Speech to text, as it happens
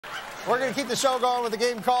We're going to keep the show going with a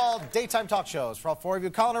game called Daytime Talk Shows. For all four of you,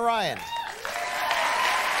 Colin and Ryan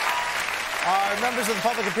are members of the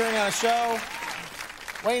public appearing on a show.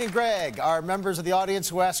 Wayne and Greg are members of the audience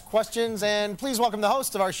who ask questions. And please welcome the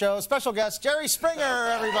host of our show, special guest, Jerry Springer,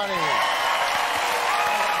 everybody.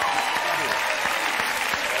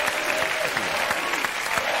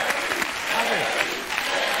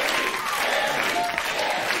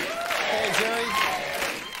 Hey, Jerry.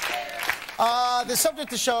 The subject of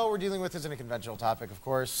the show we're dealing with isn't a conventional topic, of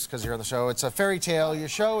course, because you're on the show. It's a fairy tale. Your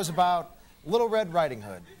show is about Little Red Riding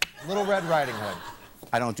Hood. Little Red Riding Hood.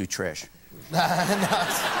 I don't do trash. No,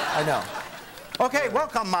 I know. Okay,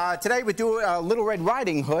 welcome. Today we do Little Red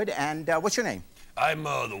Riding Hood, and what's your name? I'm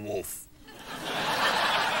the wolf.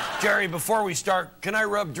 Jerry, before we start, can I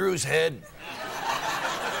rub Drew's head?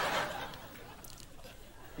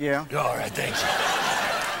 Yeah. All right, thank you.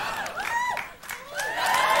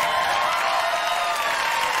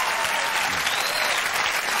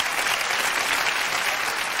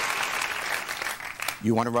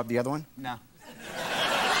 You want to rub the other one? No.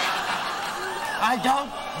 I don't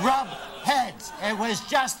rub heads. It was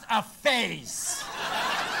just a phase.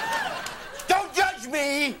 Don't judge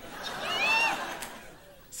me!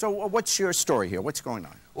 So what's your story here? What's going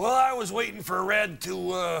on? Well, I was waiting for Red to,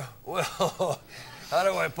 well, how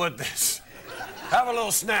do I put this? Have a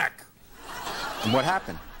little snack. And what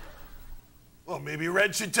happened? Well, maybe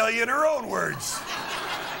Red should tell you in her own words.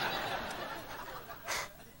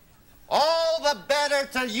 All the better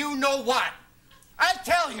to you-know-what. I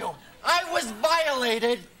tell you, I was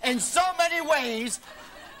violated in so many ways,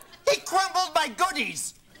 he crumbled my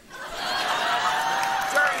goodies.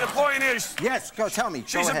 Jerry, the point is... Yes, go tell me.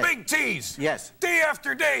 She's Go a ahead. big tease. Yes. Day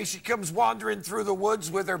after day, she comes wandering through the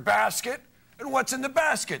woods with her basket. And what's in the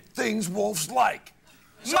basket? Things wolves like.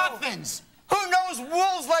 Muffins! Who knows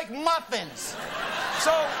wolves like muffins?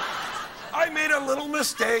 So, I made a little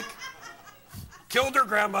mistake. Killed her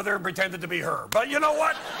grandmother and pretended to be her. But you know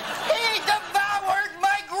what? He devoured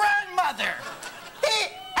my grandmother! He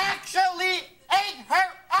actually ate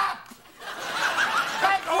her up!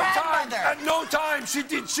 My grandmother! At no time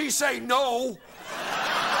did she say no.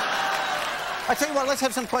 I tell you what, let's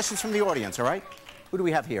have some questions from the audience, all right? Who do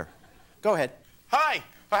we have here? Go ahead. Hi,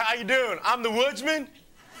 how you doing? I'm the Woodsman.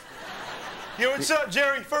 Yo, what's up,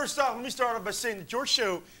 Jerry? First off, let me start off by saying that your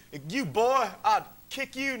show, you boy, I'd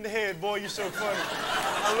kick you in the head, boy. You're so funny.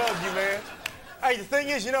 I love you, man. Hey, the thing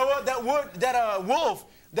is, you know what? That wolf.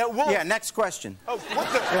 Yeah, next question. Oh, what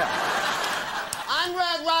the? Yeah. I'm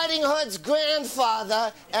Red Riding Hood's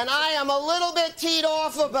grandfather, and I am a little bit teed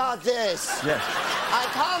off about this. Yes. I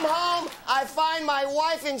come home, I find my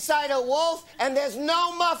wife inside a wolf, and there's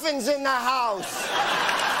no muffins in the house.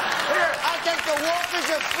 I think the wolf is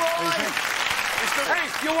a fraud. Hey,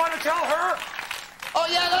 you want to tell her? Oh,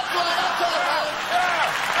 yeah, that's what I'm talking about.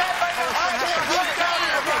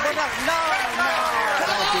 No,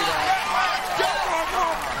 don't do that.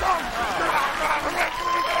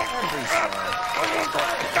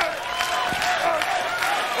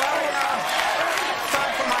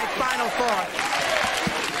 Time for my final thought.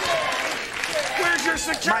 Where's your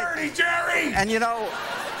security, Jerry? And you know,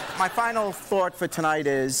 my final thought for tonight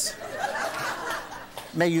is,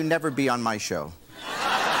 may you never be on my show.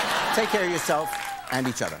 Take care of yourself and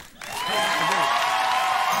each other.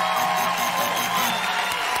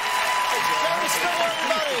 Jerry Springer,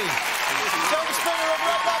 everybody.